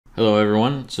Hello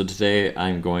everyone. So today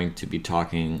I'm going to be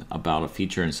talking about a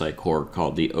feature in Sitecore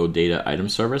called the OData Item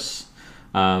Service.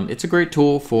 It's a great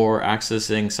tool for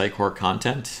accessing Sitecore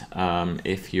content.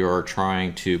 If you're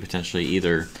trying to potentially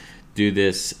either do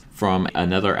this from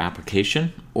another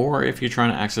application or if you're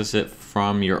trying to access it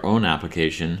from your own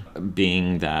application,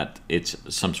 being that it's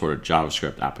some sort of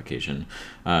JavaScript application,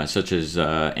 such as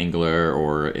Angular,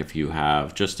 or if you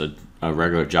have just a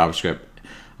regular JavaScript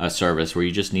service where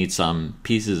you just need some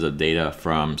pieces of data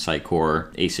from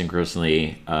Sitecore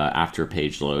asynchronously after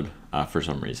page load for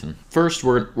some reason. First,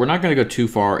 we're not going to go too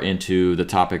far into the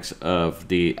topics of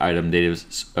the item data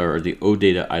or the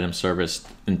OData Item Service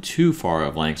in too far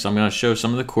of length. So I'm going to show some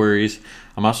of the queries.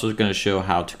 I'm also going to show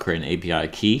how to create an API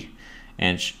key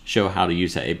and show how to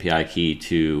use that API key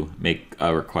to make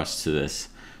a request to this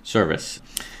service.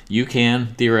 You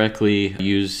can theoretically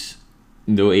use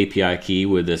no API key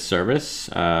with this service.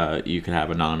 You can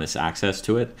have anonymous access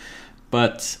to it,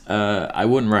 but I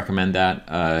wouldn't recommend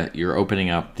that. You're opening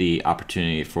up the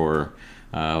opportunity for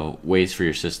ways for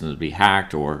your system to be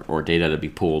hacked or data to be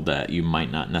pulled that you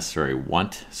might not necessarily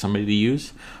want somebody to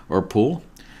use or pull.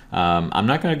 I'm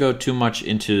not going to go too much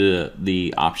into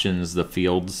the options, the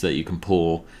fields that you can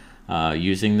pull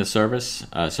using the service.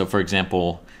 So for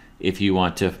example, if you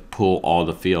want to pull all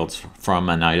the fields from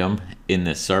an item in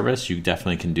this service, you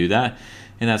definitely can do that.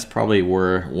 And that's probably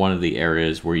one of the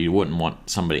areas where you wouldn't want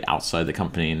somebody outside the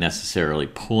company necessarily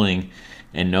pulling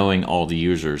and knowing all the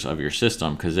users of your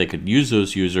system, because they could use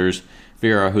those users,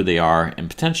 figure out who they are, and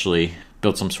potentially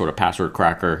build some sort of password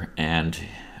cracker and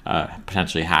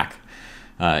potentially hack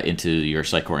into your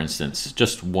Sitecore instance.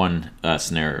 Just one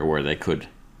scenario where they could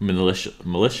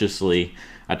maliciously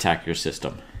attack your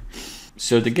system.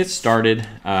 So to get started,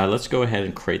 let's go ahead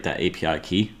and create that API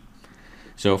key.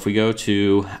 So if we go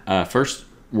to, first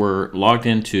we're logged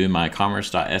into my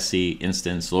commerce.sc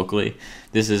instance locally.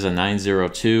 This is a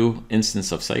 9.02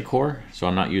 instance of Sitecore, so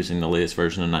I'm not using the latest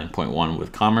version of 9.1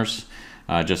 with Commerce,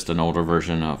 just an older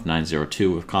version of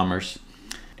 9.02 with Commerce.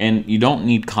 And you don't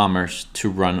need Commerce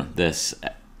to run this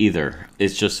either. It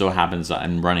just so happens that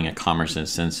I'm running a Commerce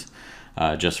instance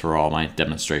just for all my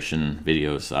demonstration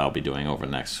videos I'll be doing over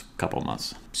the next couple of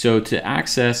months. So to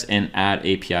access and add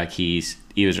API keys,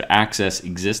 either to access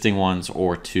existing ones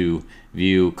or to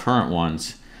view current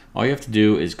ones, all you have to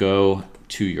do is go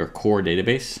to your core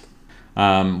database,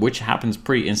 which happens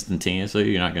pretty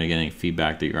instantaneously. You're not going to get any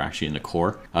feedback that you're actually in the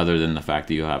core, other than the fact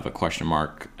that you have a question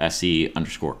mark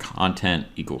se_content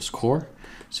equals core.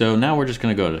 So now we're just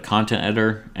going to go to the content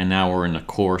editor, and now we're in the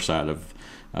core side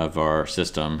of our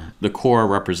system. The core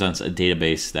represents a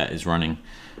database that is running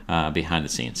behind the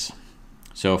scenes.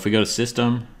 So if we go to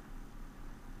System,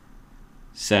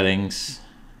 Settings,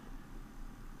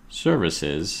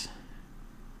 Services,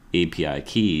 API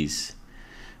Keys,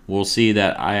 we'll see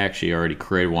that I actually already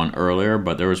created one earlier,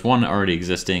 but there was one already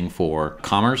existing for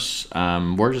Commerce.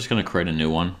 We're just going to create a new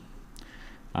one.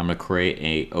 I'm going to create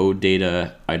a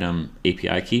OData Item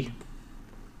API key,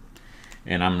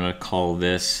 and I'm going to call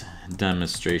this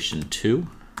demonstration 2.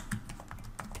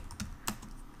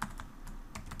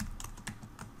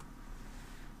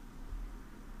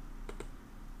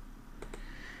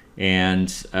 And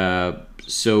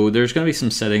so there's going to be some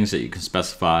settings that you can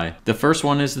specify. The first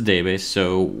one is the database.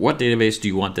 So what database do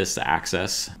you want this to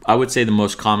access? I would say the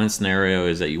most common scenario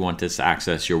is that you want this to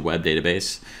access your web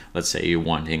database. Let's say you're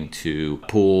wanting to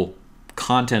pull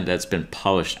content that's been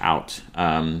published out.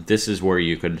 This is where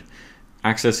you could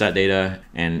access that data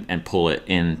and pull it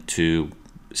into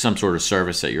some sort of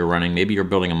service that you're running. Maybe you're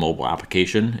building a mobile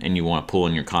application and you want to pull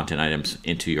in your content items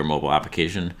into your mobile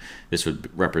application. This would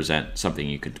represent something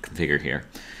you could configure here.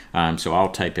 So I'll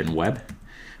type in web,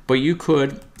 but you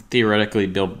could theoretically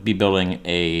be building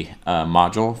a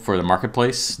module for the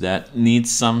marketplace that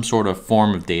needs some sort of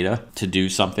form of data to do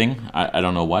something. I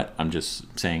don't know what, I'm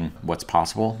just saying what's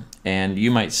possible. And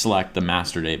you might select the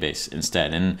master database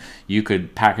instead, and you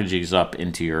could package these up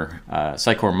into your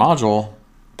Sitecore module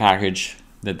package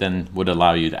that then would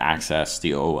allow you to access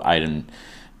the OData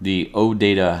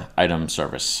Item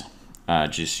Service,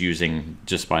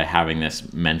 just by having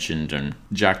this mentioned and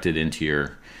injected into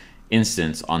your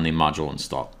instance on the module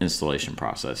installation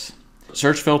process.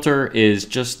 Search filter is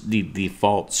just the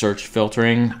default search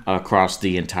filtering across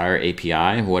the entire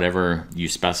API. Whatever you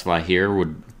specify here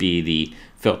would be the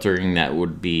filtering that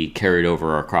would be carried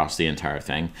over across the entire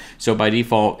thing. So by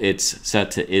default, it's set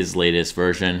to is latest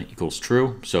version equals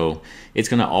true. So it's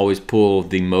going to always pull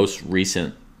the most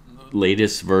recent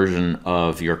latest version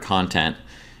of your content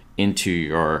into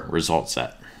your result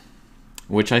set,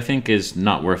 which I think is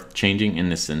not worth changing in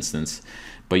this instance.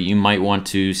 but you might want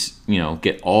to,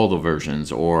 get all the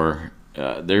versions, or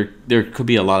there could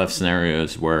be a lot of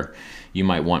scenarios where you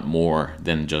might want more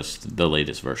than just the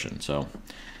latest version. So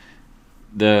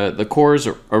the CORS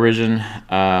origin,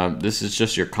 this is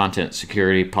just your content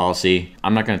security policy.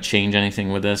 I'm not going to change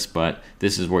anything with this, but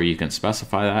this is where you can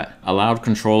specify that. Allowed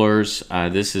controllers,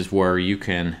 this is where you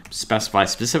can specify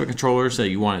specific controllers that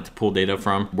you want it to pull data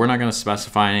from. We're not going to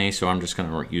specify any, so I'm just going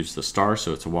to use the star,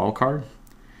 so it's a wildcard.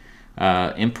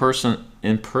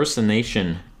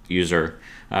 Impersonation user,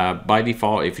 by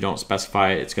default, if you don't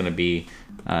specify it, it's going to be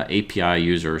API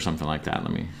user or something like that.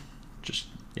 Let me just,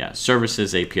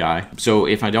 services API. So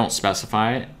if I don't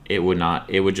specify it, it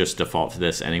would just default to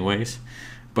this anyways,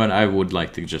 but I would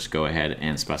like to just go ahead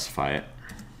and specify it.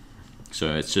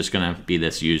 So it's just going to be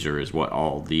this user is what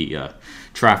all the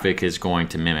traffic is going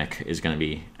to mimic, is going to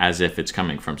be as if it's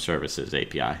coming from services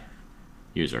API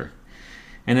user.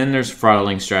 And then there's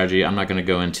throttling strategy. I'm not going to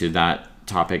go into that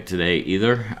topic today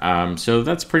either. So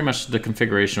that's pretty much the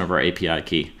configuration of our API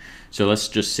key. So let's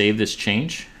just save this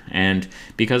change. And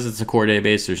because it's a core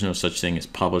database, there's no such thing as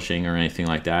publishing or anything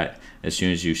like that. As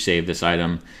soon as you save this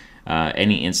item,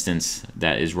 any instance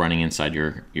that is running inside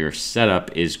your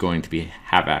setup is going to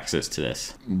have access to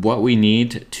this. What we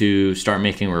need to start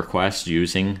making requests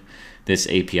using this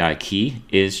API key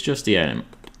is just the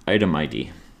item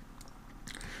ID.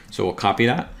 So we'll copy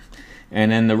that.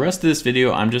 And then the rest of this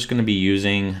video, I'm just going to be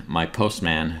using my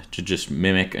Postman to just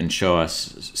mimic and show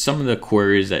us some of the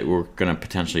queries that we're going to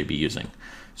potentially be using.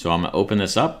 So I'm going to open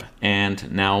this up,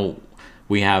 and now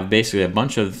we have basically a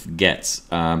bunch of gets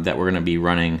that we're going to be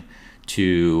running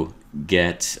to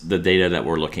get the data that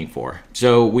we're looking for.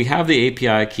 So we have the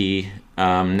API key.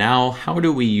 Now, how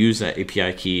do we use that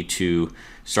API key to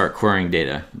start querying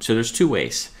data? So there's two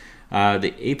ways.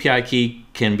 The API key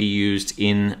can be used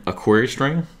in a query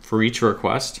string for each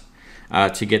request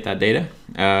to get that data.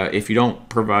 If you don't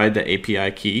provide the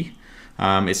API key,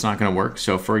 it's not going to work.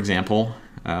 So for example,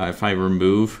 if I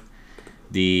remove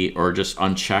or just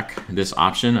uncheck this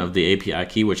option of the API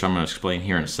key, which I'm going to explain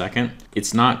here in a second,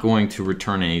 it's not going to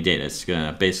return any data. It's going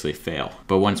to basically fail.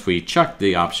 But once we check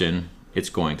the option, it's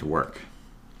going to work.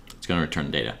 It's going to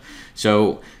return data.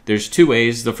 So there's two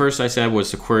ways. The first I said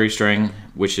was the query string,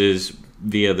 which is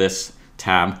via this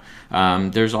tab.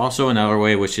 There's also another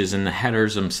way, which is in the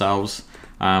headers themselves,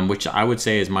 which I would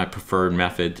say is my preferred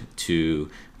method to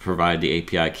provide the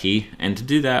API key. And to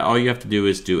do that, all you have to do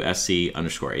is do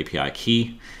sc_API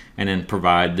key and then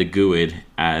provide the GUID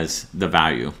as the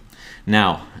value.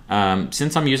 Now,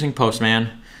 since I'm using Postman,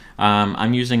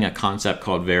 I'm using a concept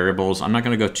called variables. I'm not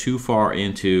going to go too far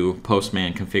into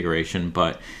Postman configuration,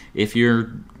 but if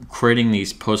you're creating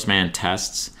these Postman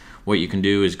tests, what you can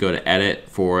do is go to edit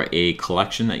for a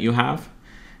collection that you have,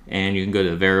 and you can go to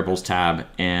the variables tab,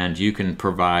 and you can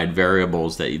provide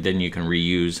variables that then you can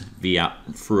reuse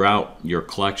throughout your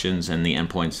collections and the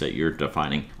endpoints that you're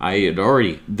defining. I had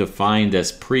already defined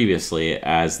this previously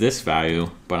as this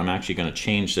value, but I'm actually going to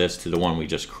change this to the one we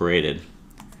just created.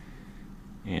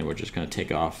 And we're just going to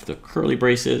take off the curly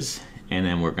braces, and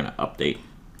then we're going to update.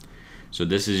 So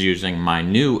this is using my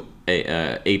new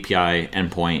API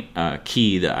endpoint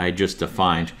key that I just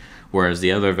defined, whereas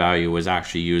the other value was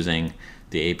actually using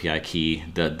the API key,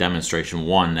 the demonstration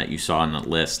one that you saw in the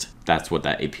list. That's what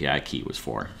that API key was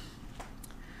for.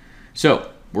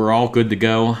 So we're all good to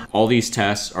go. All these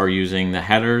tests are using the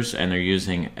headers, and they're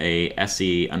using a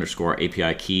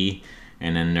sc_API key,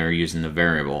 and then they're using the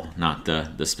variable, not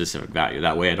the specific value.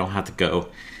 That way I don't have to go,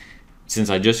 since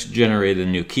I just generated a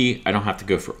new key, I don't have to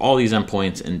go for all these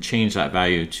endpoints and change that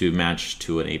value to match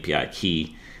to an API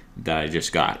key that I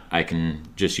just got. I can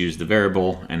just use the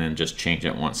variable and then just change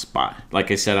it in one spot.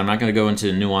 Like I said, I'm not going to go into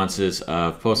the nuances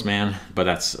of Postman, but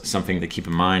that's something to keep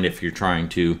in mind if you're trying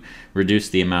to reduce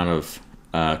the amount of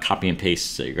copy and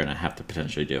paste that you're going to have to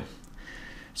potentially do.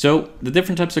 So the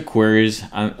different types of queries,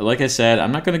 like I said,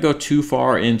 I'm not going to go too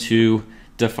far into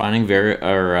defining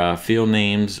field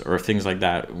names or things like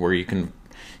that, where you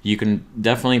can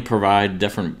definitely provide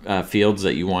different fields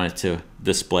that you want it to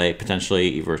display, potentially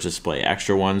either display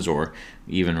extra ones or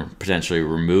even potentially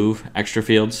remove extra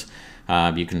fields.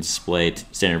 You can display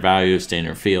standard values,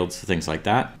 standard fields, things like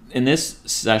that. In this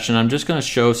session, I'm just going to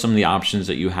show some of the options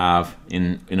that you have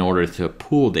in order to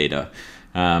pool data.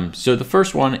 So the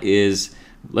first one is,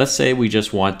 let's say we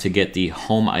just want to get the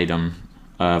home item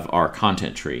of our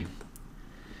content tree.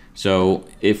 So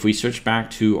if we switch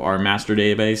back to our master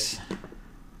database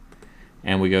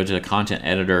and we go to the content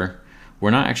editor,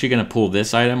 we're not actually going to pull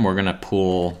this item. We're going to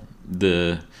pull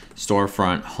the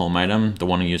storefront home item, the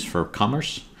one we use for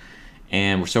commerce.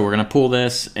 And so we're going to pull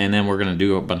this, and then we're going to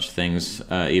do a bunch of things,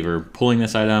 either pulling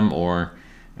this item or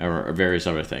various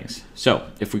other things. So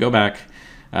if we go back,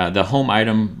 the home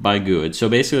item by GUID. So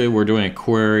basically we're doing a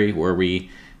query where we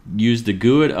use the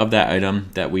GUID of that item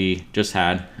that we just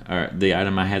had, or the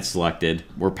item I had selected.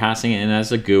 We're passing it in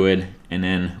as a GUID, and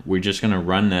then we're just going to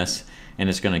run this, and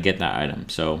it's going to get that item.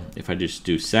 So if I just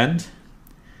do send,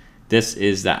 this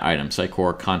is that item,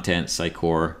 Sitecore content,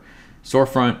 Sitecore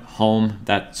storefront, home.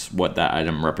 That's what that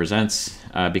item represents.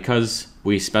 Because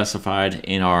we specified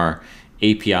in our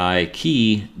API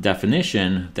key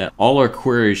definition that all our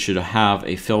queries should have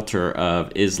a filter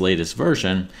of is latest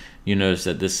version, you notice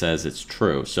that this says it's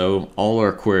true. So all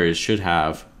our queries should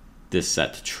have this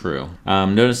set to true.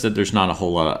 Notice that there's not a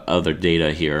whole lot of other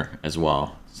data here as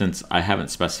well, since I haven't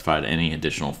specified any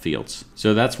additional fields.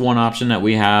 So that's one option that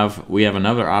we have. We have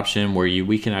another option where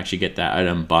we can actually get that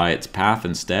item by its path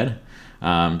instead.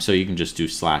 So you can just do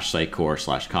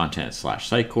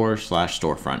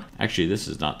 /Sitecore/content/Sitecore/storefront. Actually, this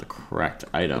is not the correct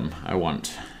item I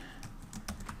want.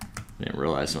 I didn't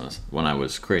realize when I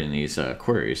was creating these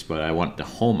queries, but I want the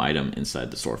home item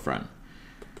inside the storefront.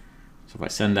 So if I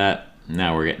send that,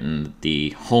 now we're getting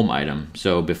the home item.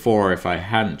 So before, if I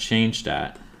hadn't changed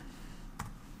that,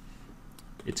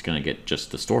 it's going to get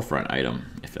just the storefront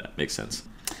item, if that makes sense.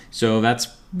 So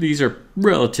these are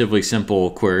relatively simple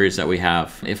queries that we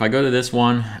have. If I go to this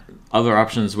one, other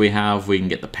options we have, we can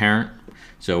get the parent.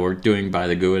 So we're doing by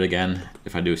the GUID again.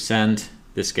 If I do send,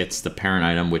 this gets the parent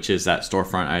item, which is that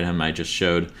storefront item I just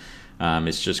showed.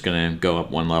 It's just going to go up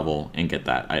one level and get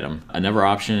that item. Another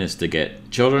option is to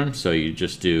get children. So you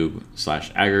just do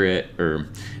 /aggregate, or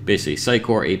basically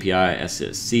Sitecore API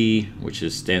SSC, which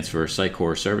stands for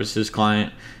Sitecore Services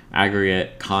Client,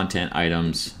 aggregate content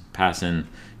items, pass in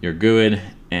your GUID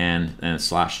and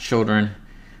 /children.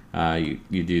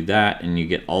 You do that, and you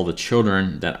get all the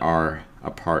children that are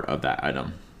a part of that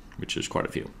item, which is quite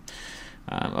a few,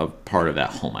 a part of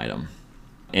that home item.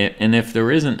 And if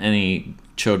there isn't any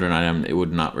children item, it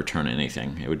would not return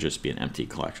anything. It would just be an empty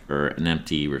collect or an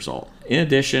empty result. In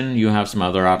addition, you have some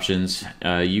other options.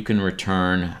 You can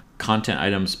return content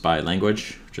items by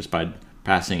language just by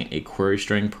passing a query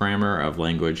string parameter of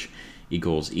language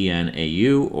equals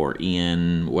ENAU or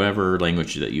EN whatever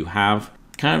language that you have.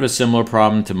 Kind of a similar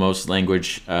problem to most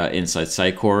language inside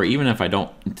Sitecore. Even if I don't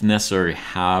necessarily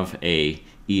have a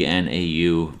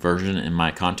ENAU version in my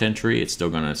content tree, it's still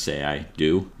going to say I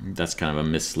do. That's kind of a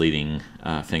misleading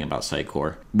thing about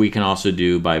Sitecore. We can also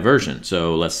do by version.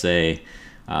 So let's say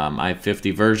I have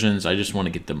 50 versions. I just want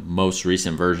to get the most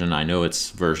recent version. I know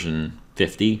it's version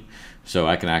 50. So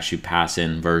I can actually pass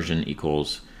in version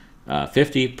equals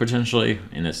 50 potentially.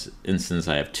 In this instance,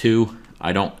 I have 2.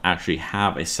 I don't actually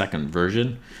have a second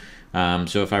version.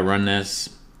 So if I run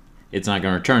this, it's not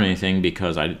going to return anything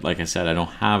because, like I said, I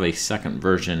don't have a second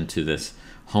version to this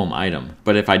home item.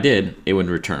 But if I did, it would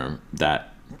return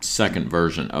that second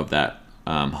version of that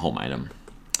home item.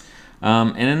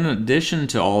 And in addition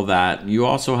to all that, you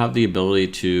also have the ability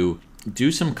to do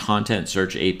some content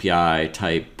search API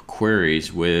type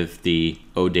queries with the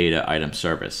OData Item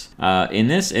Service. In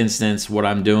this instance, what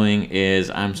I'm doing is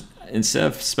instead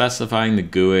of specifying the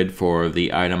GUID for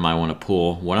the item I want to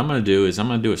pull, what I'm going to do is I'm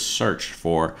going to do a search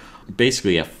for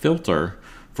basically a filter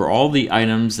for all the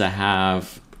items that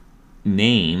have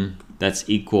name that's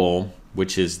equal,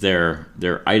 which is their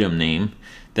item name,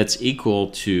 that's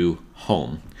equal to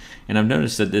home. And I've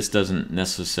noticed that this doesn't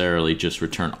necessarily just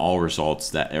return all results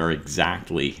that are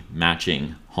exactly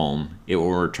matching home. It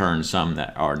will return some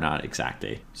that are not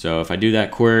exactly. So if I do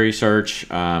that query search,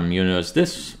 you'll notice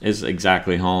this is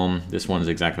exactly home, this one is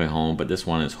exactly home, but this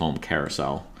one is home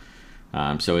carousel.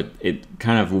 So it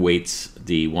kind of weights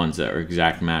the ones that are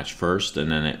exact match first,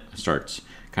 and then it starts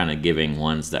kind of giving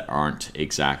ones that aren't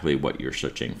exactly what you're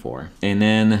searching for. And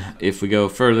then if we go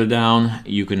further down,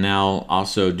 you can now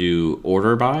also do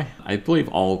order by. I believe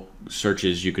all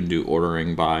searches you can do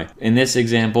ordering by. In this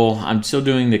example, I'm still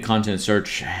doing the content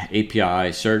search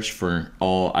API search for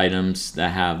all items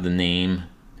that have the name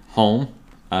home,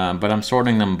 but I'm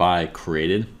sorting them by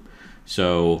created.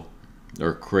 So,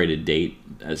 or created date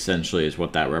essentially is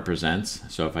what that represents.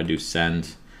 So if I do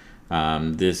send,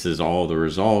 this is all the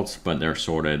results, but they're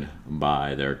sorted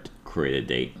by their created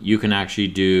date. You can actually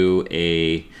do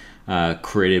a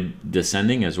created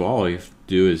descending as well. All you have to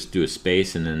do is do a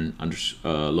space and then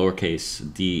lowercase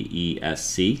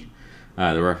DESC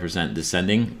to represent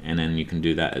descending, and then you can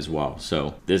do that as well.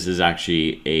 So this is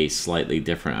actually a slightly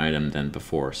different item than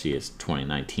before. See, it's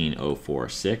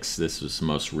 2019-046. This was the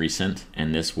most recent,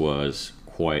 and this was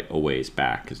quite a ways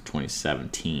back. It's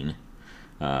 2017,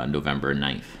 November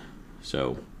 9th.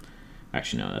 So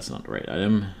Actually, no, that's not the right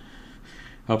item.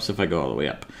 Helps if I go all the way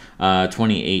up.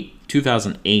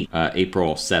 2008,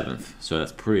 April 7th. So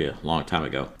that's pretty long time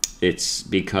ago. It's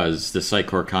because the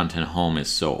Sitecore content home is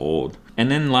so old. And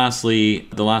then lastly,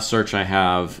 the last search I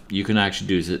have, you can actually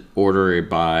do order it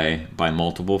by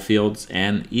multiple fields,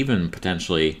 and even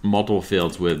potentially multiple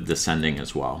fields with descending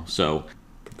as well. So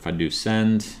if I do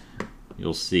send,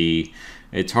 you'll see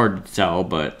it's hard to tell,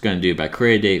 but it's going to do by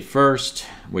create date first,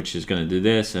 which is going to do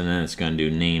this, and then it's going to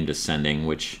do name descending,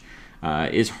 which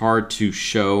is hard to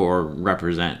show or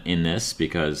represent in this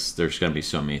because there's going to be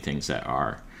so many things that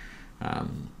are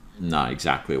not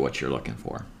exactly what you're looking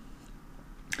for.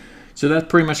 So that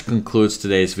pretty much concludes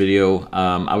today's video.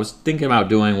 I was thinking about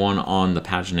doing one on the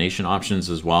pagination options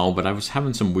as well, but I was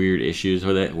having some weird issues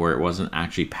with it where it wasn't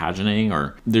actually paginating,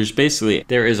 or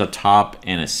there is a top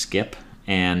and a skip,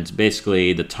 and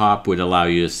basically the top would allow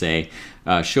you to say,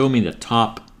 show me the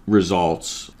top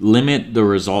results, limit the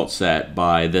result set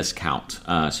by this count.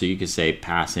 So you could say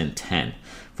pass in 10.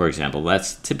 For example,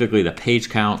 that's typically the page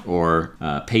count or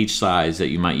page size that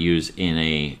you might use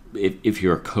in if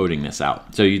you're coding this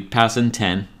out. So you pass in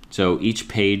 10. So each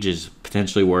page is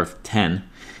potentially worth 10.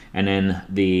 And then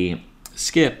the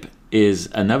skip is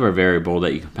another variable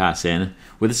that you can pass in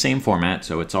with the same format.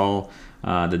 So it's all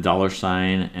the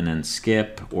 $sign and then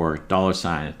skip or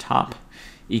 $sign at top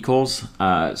equals.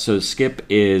 So skip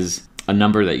is a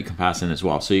number that you can pass in as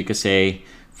well. So you could say,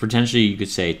 potentially you could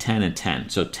say 10 and 10.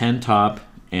 So 10 top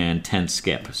and 10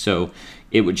 skip. So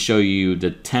it would show you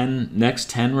the next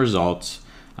 10 results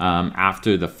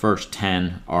after the first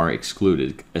 10 are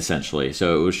excluded, essentially.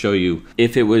 So it would show you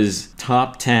if it was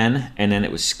top 10 and then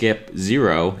it was skip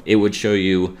 0, it would show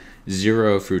you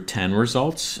 0 through 10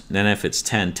 results. Then if it's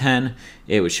 10, 10,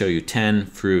 it would show you 10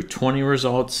 through 20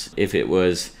 results. If it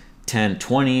was 10,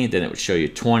 20, then it would show you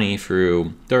 20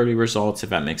 through 30 results, if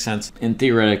that makes sense. And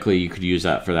theoretically, you could use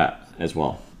that for that as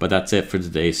well. But that's it for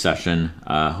today's session.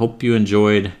 Hope you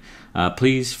enjoyed.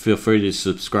 Please feel free to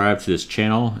subscribe to this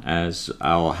channel, as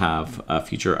I'll have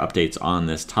future updates on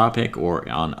this topic or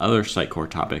on other Sitecore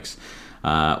topics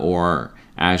or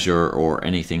Azure or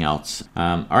anything else.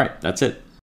 All right, that's it.